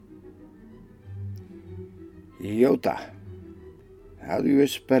Yota. How do you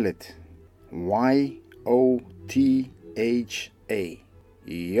spell it? Y-O-T-H-A.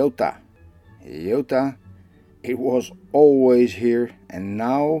 Yota. Yota. It was always here and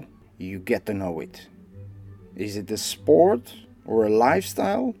now you get to know it. Is it a sport or a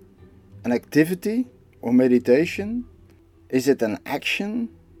lifestyle? An activity or meditation? Is it an action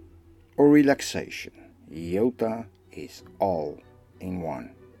or relaxation? Yota is all in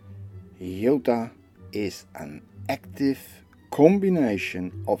one. Yota is an active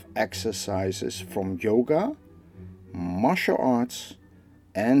combination of exercises from yoga, martial arts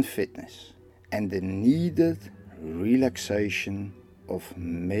and fitness, and the needed relaxation of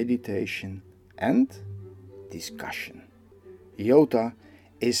meditation and discussion. Yota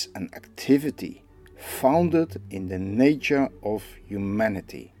is an activity founded in the nature of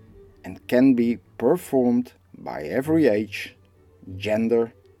humanity and can be performed by every age,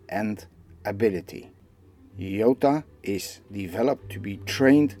 gender and ability. Yota is developed to be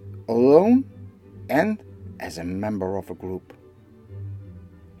trained alone and as a member of a group.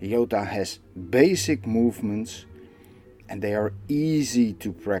 Yota has basic movements and they are easy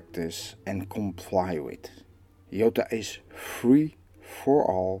to practice and comply with. Yota is free for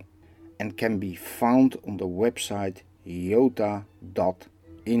all and can be found on the website yota.info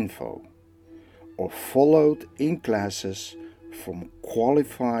or followed in classes from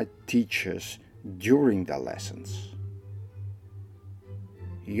qualified teachers during the lessons.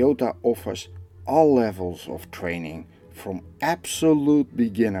 Yota offers all levels of training from absolute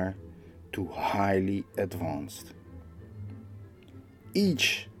beginner to highly advanced.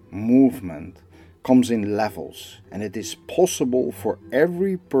 Each movement comes in levels and it is possible for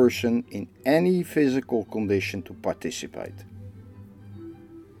every person in any physical condition to participate.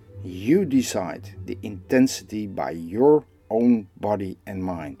 You decide the intensity by your own body and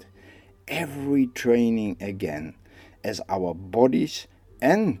mind. Every training again, as our bodies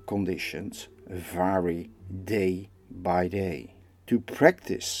and conditions vary day by day. To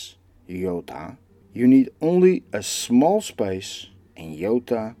practice Yota, you need only a small space, and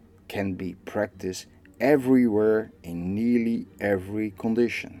Yota can be practiced everywhere in nearly every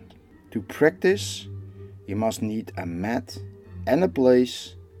condition. To practice, you must need a mat and a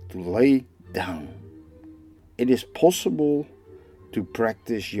place to lay down. It is possible to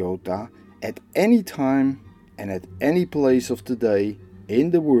practice Yota at any time and at any place of the day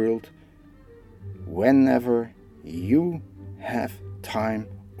in the world, whenever you have time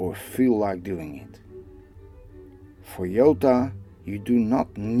or feel like doing it. For Yota, you do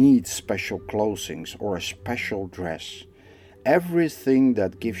not need special clothing or a special dress. Everything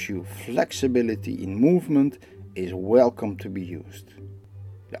that gives you flexibility in movement is welcome to be used.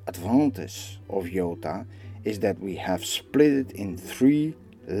 The advantage of Yota is that we have split it in 3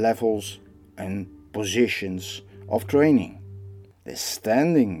 levels and positions of training. The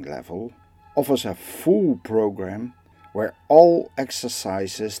standing level offers a full program where all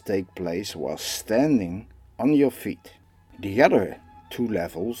exercises take place while standing on your feet. The other 2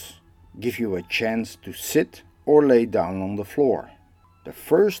 levels give you a chance to sit or lay down on the floor. The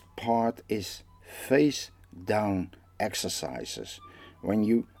first part is face down exercises, when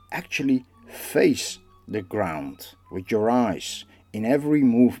you actually face the ground with your eyes in every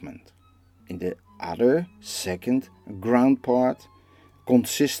movement. In the other second ground part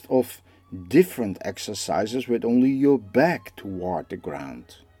consists of different exercises with only your back toward the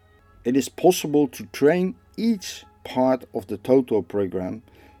ground. It is possible to train each part of the total program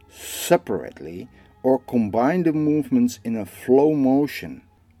separately or combine the movements in a flow motion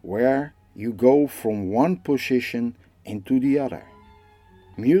where you go from one position into the other.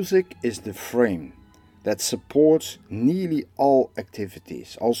 Music is the frame that supports nearly all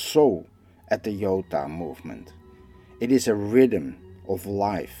activities, also at the Yota movement. It is a rhythm of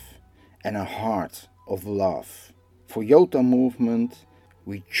life and a heart of love. For Yota movement,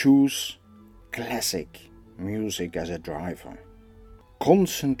 we choose classic music as a driver.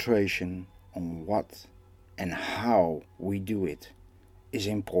 Concentration on what and how we do it is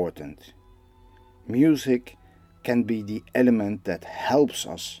important. Music can be the element that helps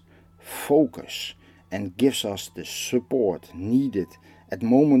us focus and gives us the support needed at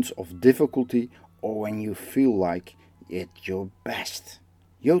moments of difficulty or when you feel like at your best.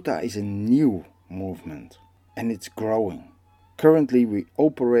 Yota is a new movement and it's growing. Currently we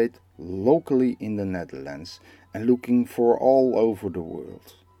operate locally in the Netherlands and looking for all over the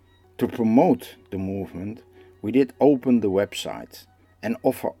world. To promote the movement, we did open the website and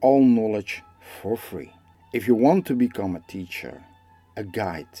offer all knowledge for free. If you want to become a teacher, a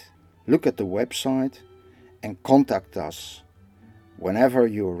guide, look at the website and contact us whenever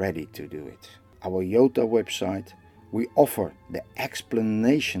you're ready to do it. our Yota website, we offer the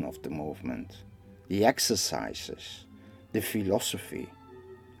explanation of the movement, the exercises, the philosophy,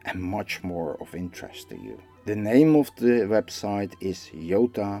 and much more of interest to you. The name of the website is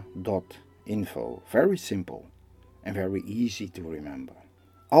yota.info. Very simple and very easy to remember.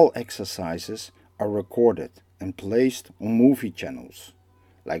 All exercises are recorded and placed on movie channels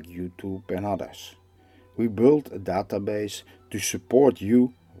like YouTube and others. We built a database to support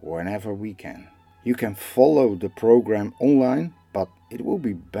you whenever we can. You can follow the program online, but it will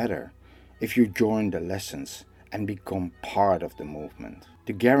be better if you join the lessons and become part of the movement.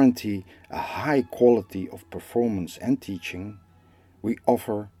 To guarantee a high quality of performance and teaching, we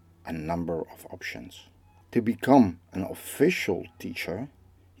offer a number of options. To become an official teacher,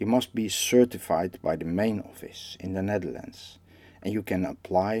 you must be certified by the main office in the Netherlands, and you can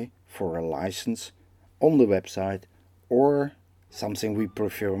apply for a license on the website, or something we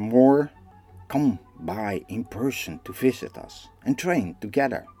prefer more, come by in person to visit us and train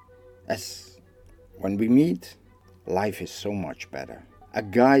together. As when we meet, life is so much better. A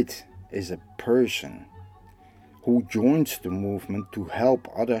guide is a person who joins the movement to help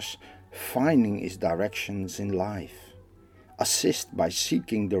others finding his directions in life, assist by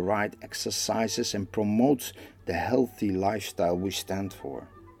seeking the right exercises, and promotes the healthy lifestyle we stand for.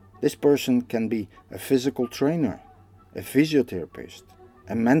 This person can be a physical trainer, a physiotherapist,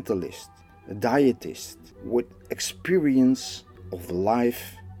 a mentalist, a dietist with experience of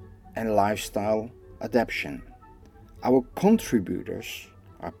life and lifestyle adaptation. Our contributors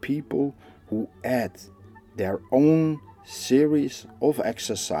are people who add their own series of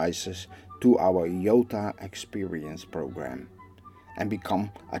exercises to our Yota Experience program and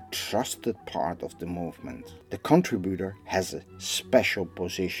become a trusted part of the movement. The contributor has a special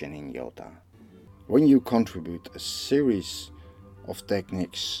position in Yota. When you contribute a series of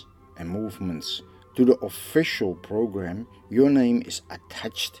techniques and movements to the official program, your name is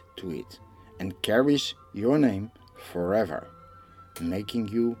attached to it and carries your name forever, making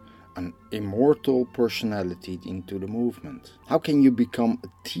you an immortal personality into the movement. How can you become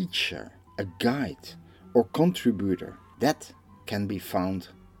a teacher, a guide, or contributor? That can be found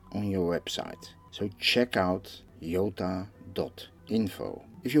on your website. So check out yota.info.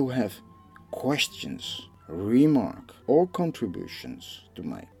 If you have questions, remarks, or contributions to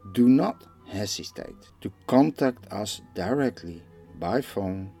make, do not hesitate to contact us directly by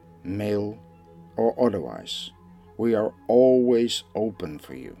phone, mail, or otherwise. We are always open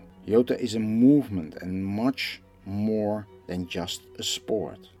for you. Yota is a movement and much more than just a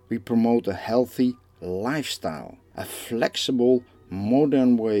sport. We promote a healthy lifestyle, a flexible,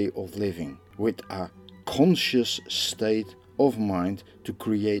 modern way of living with a conscious state of mind to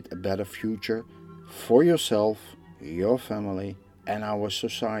create a better future for yourself, your family, and our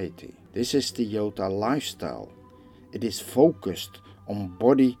society. This is the Yota lifestyle. It is focused on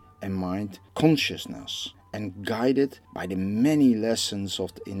body and mind consciousness and guided by the many lessons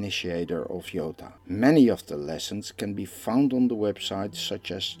of the initiator of Yota. Many of the lessons can be found on the website,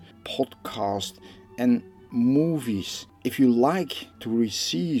 such as podcasts and movies. If you like to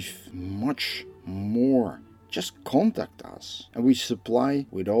receive much more, just contact us and we supply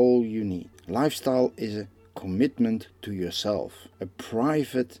with all you need. Lifestyle is a commitment to yourself, a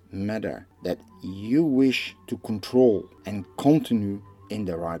private matter that you wish to control and continue in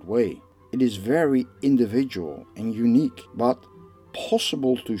the right way. It is very individual and unique, but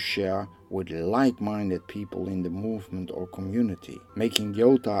possible to share with like-minded people in the movement or community. Making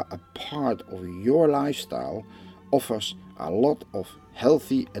Yota a part of your lifestyle offers a lot of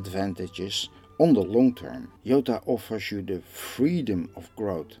healthy advantages on the long term. Yota offers you the freedom of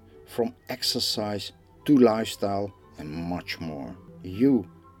growth from exercise to lifestyle and much more. You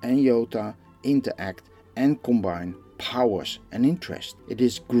and Yota interact and combine powers and interests. It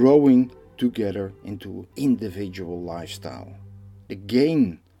is growing together into individual lifestyle. The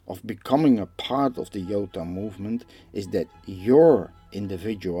gain of becoming a part of the Yota movement is that your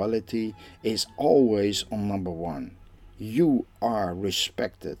individuality is always on number one. You are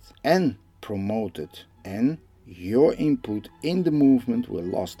respected and promoted, and your input in the movement will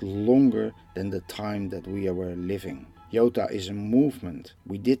last longer than the time that we are living. Yota is a movement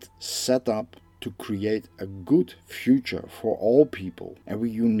we did set up to create a good future for all people, and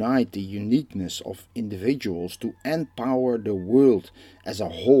we unite the uniqueness of individuals to empower the world as a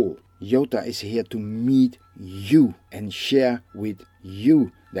whole. Yota is here to meet you and share with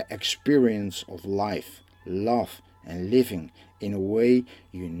you the experience of life, love, and living in a way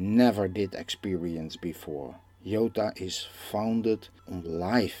you never did experience before. Yota is founded on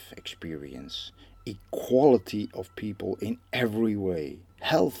life experience, equality of people in every way,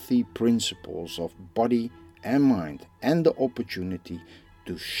 healthy principles of body and mind, and the opportunity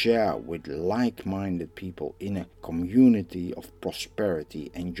to share with like-minded people in a community of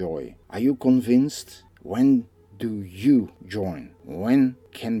prosperity and joy. Are you convinced? When do you join? When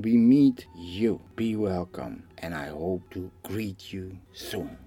can we meet you? Be welcome, and I hope to greet you soon.